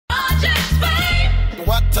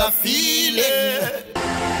a feeling.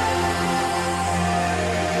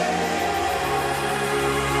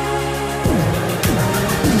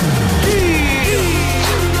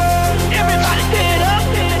 Everybody stand up.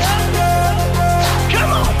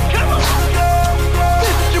 Come on.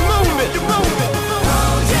 This is your movement.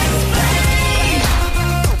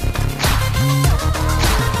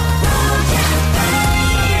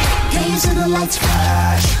 Can you see the lights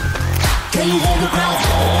flash? Can you hear the crowd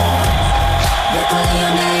roar? They're calling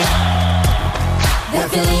your name. They're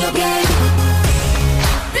feeling your game.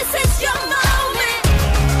 This is your moment.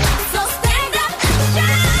 So stand up and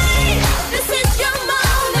shine. This is your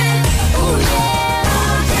moment. Oh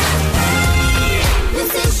yeah.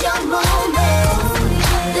 This is your moment.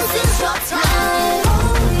 This is your time.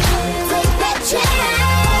 Take that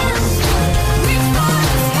chance. Reach for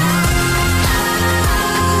the sky.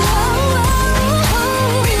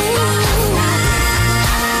 Reach for the sky.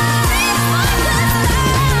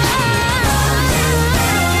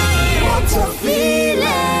 What a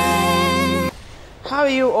feeling. How are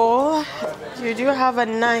you all? Did you have a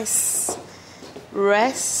nice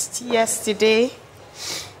rest yesterday?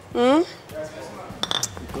 Good.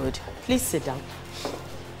 Please sit down.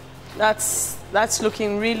 That's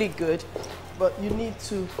looking really good, but you need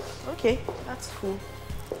to. Okay, that's cool.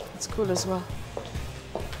 It's cool as well.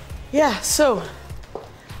 Yeah. So,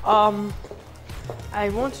 I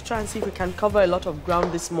want to try and see if we can cover a lot of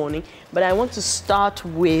ground this morning, but I want to start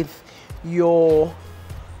with your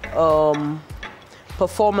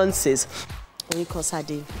performances.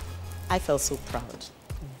 Onikosade, I felt so proud.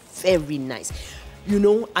 Very nice. You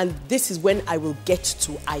know, and this is when I will get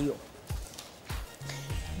to Ayo.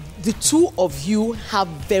 The two of you have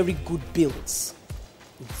very good builds.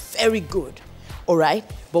 Very good. All right?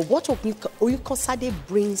 But what Onikosade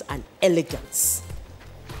brings an elegance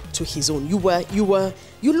to his own. You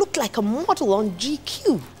look like a model on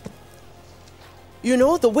GQ. You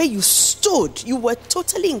know, the way you stood, you were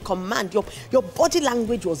totally in command. Your body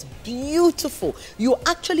language was beautiful. You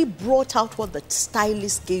actually brought out what the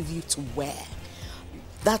stylist gave you to wear.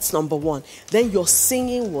 That's number one. Then your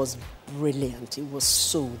singing was brilliant. It was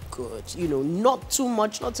so good. You know, not too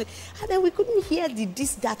much, and then we couldn't hear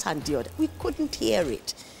this, that, and the other. We couldn't hear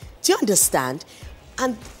it. Do you understand?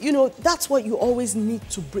 And, you know, that's what you always need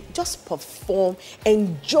to bring. Just perform.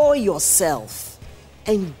 Enjoy yourself.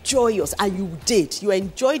 Enjoy yourself. And you did. You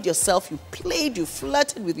enjoyed yourself. You played. You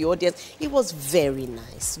flirted with the audience. It was very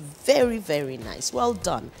nice. Very, very nice. Well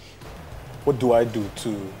done. What do I do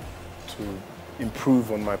to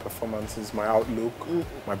improve on my performances, my outlook,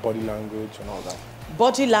 my body language, and all that?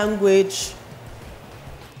 Body language,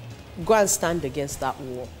 go and stand against that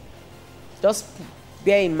wall. Just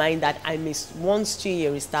bear in mind that once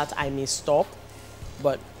Chinyere starts, I may stop,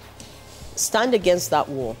 but stand against that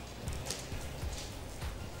wall.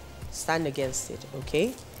 Stand against it,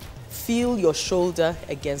 okay? Feel your shoulder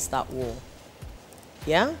against that wall.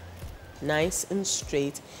 Yeah? Nice and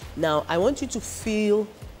straight. Now, I want you to feel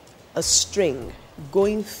a string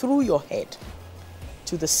going through your head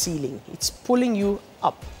to the ceiling. It's pulling you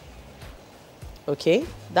up. Okay?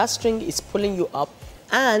 That string is pulling you up,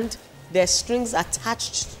 and there's strings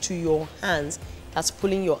attached to your hands that's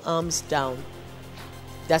pulling your arms down.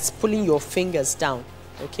 That's pulling your fingers down.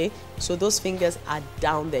 Okay? So those fingers are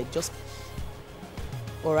down there. Just,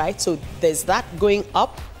 all right? So there's that going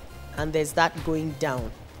up, and there's that going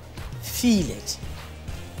down. Feel it.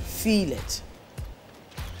 Feel it.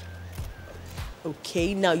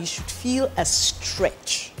 Okay, now you should feel a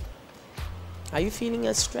stretch. Are you feeling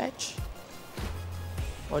a stretch?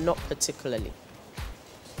 Or not particularly?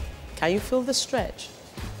 Can you feel the stretch?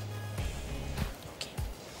 Okay.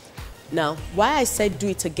 Now, why I said do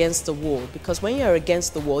it against the wall, because when you're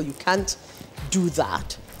against the wall, you can't do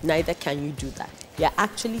that. Neither can you do that. You're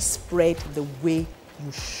actually spread the way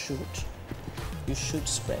you should. You should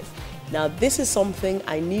spread. Now, this is something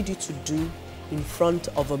I need you to do in front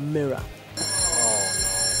of a mirror.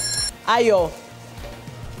 Ayo,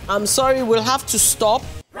 I'm sorry, we'll have to stop.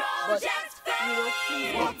 But, you know,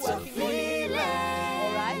 please, what a feeling.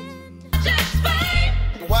 All right?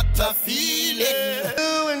 What a feeling.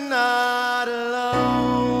 You are not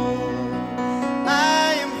alone.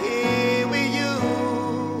 I am here with you.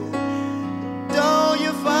 Though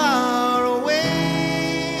you're far away,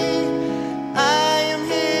 I am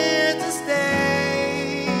here to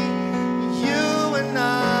stay. You are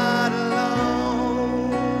not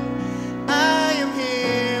alone. I am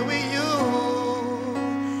here with you.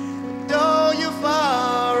 Though you're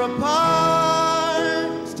far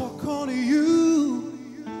apart, stuck on you.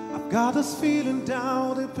 I've got this feeling down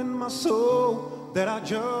deep in my soul that I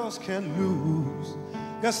just can't lose.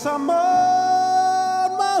 Guess I'm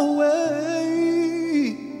on my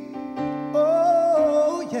way.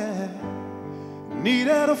 Oh, yeah.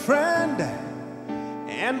 Needed a friend,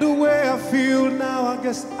 and the way I feel now, I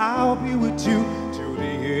guess I'll be with you till the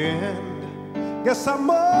end. Guess I'm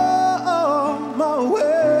on my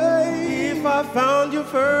way. If I found you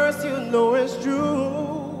first, you know it's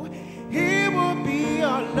true. He will be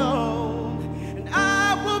alone, and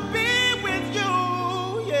I will be with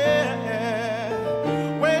you, yeah.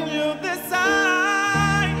 When you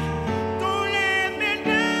decide, don't let me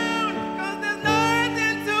down, 'cause there's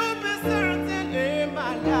nothing to be certain in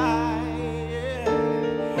my life, yeah.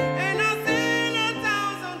 And I've seen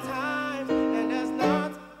 1,000 times, and there's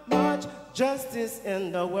not much justice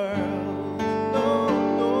in the world, no,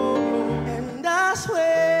 no. And I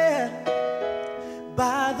swear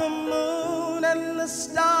by the moon and the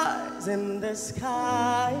stars in the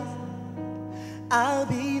sky, I'll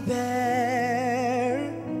be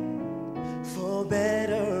there for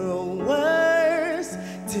better or worse,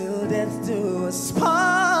 till death do us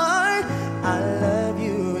part. I love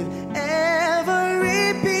you with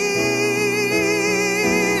every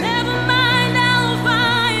beat. Never mind, I'll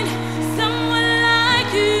find someone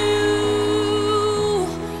like you.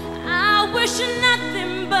 I wish you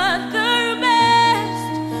nothing but the best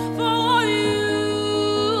for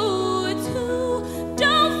you too.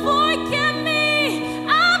 Don't forget me,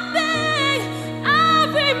 I beg. I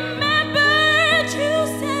remembered you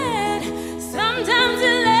said sometimes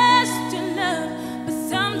it lasts in love, but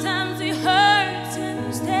sometimes it hurts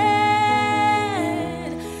instead.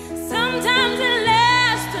 Sometimes it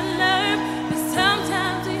lasts in love, but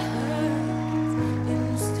sometimes it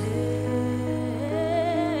hurts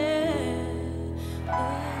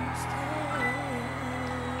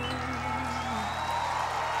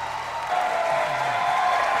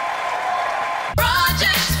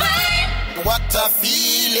Project's fame. What a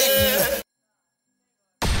feeling.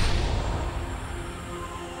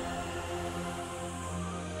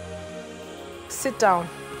 Sit down.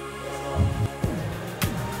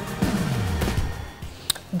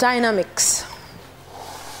 Dynamics.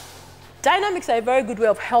 Dynamics are a very good way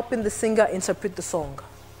of helping the singer interpret the song.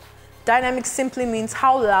 Dynamics simply means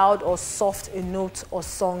how loud or soft a note or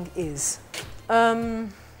song is.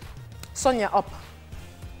 Sonia, up.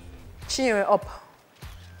 Chinyere, up.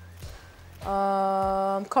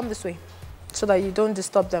 Come this way so that you don't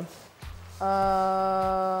disturb them.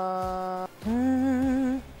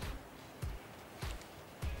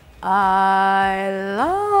 I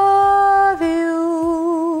love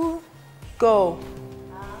you. Go.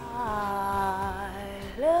 I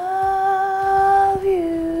love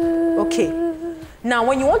you. Okay. Now,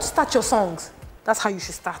 when you want to start your songs, that's how you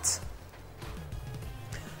should start.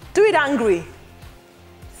 Do it angry.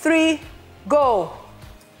 3, go.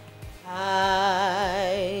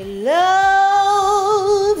 I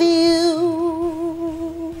love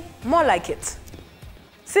you. More like it.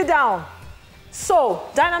 Sit down. So,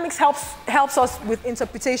 dynamics helps us with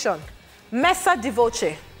interpretation. Messa di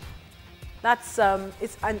voce. That's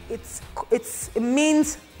it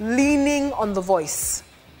means leaning on the voice.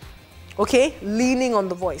 Okay, leaning on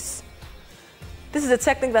the voice. This is a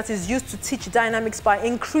technique that is used to teach dynamics by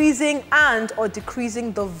increasing and or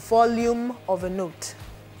decreasing the volume of a note.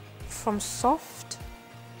 From soft,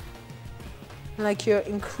 like you're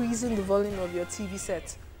increasing the volume of your TV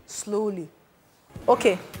set slowly.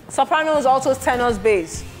 Okay, sopranos, altos, tenors,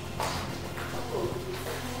 bass.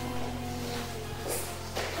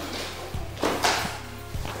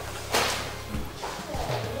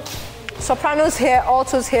 Sopranos here,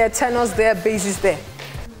 altos here, tenors there, basses there.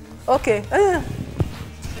 Okay.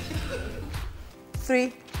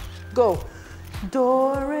 3, go.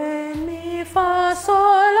 Do, re, mi, fa, sol,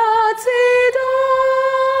 la, ti, do.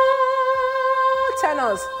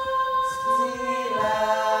 Tenors.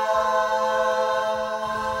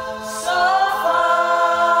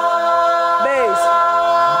 Bass.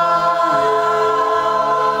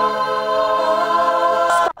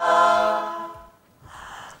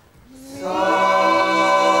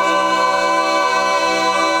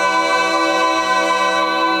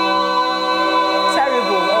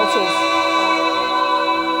 Terrible, altos.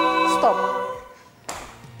 Stop.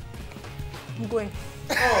 I'm going.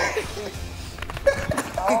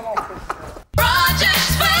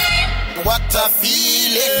 Project's fame. What a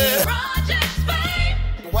feeling. Project's fame.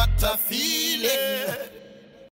 What a feeling.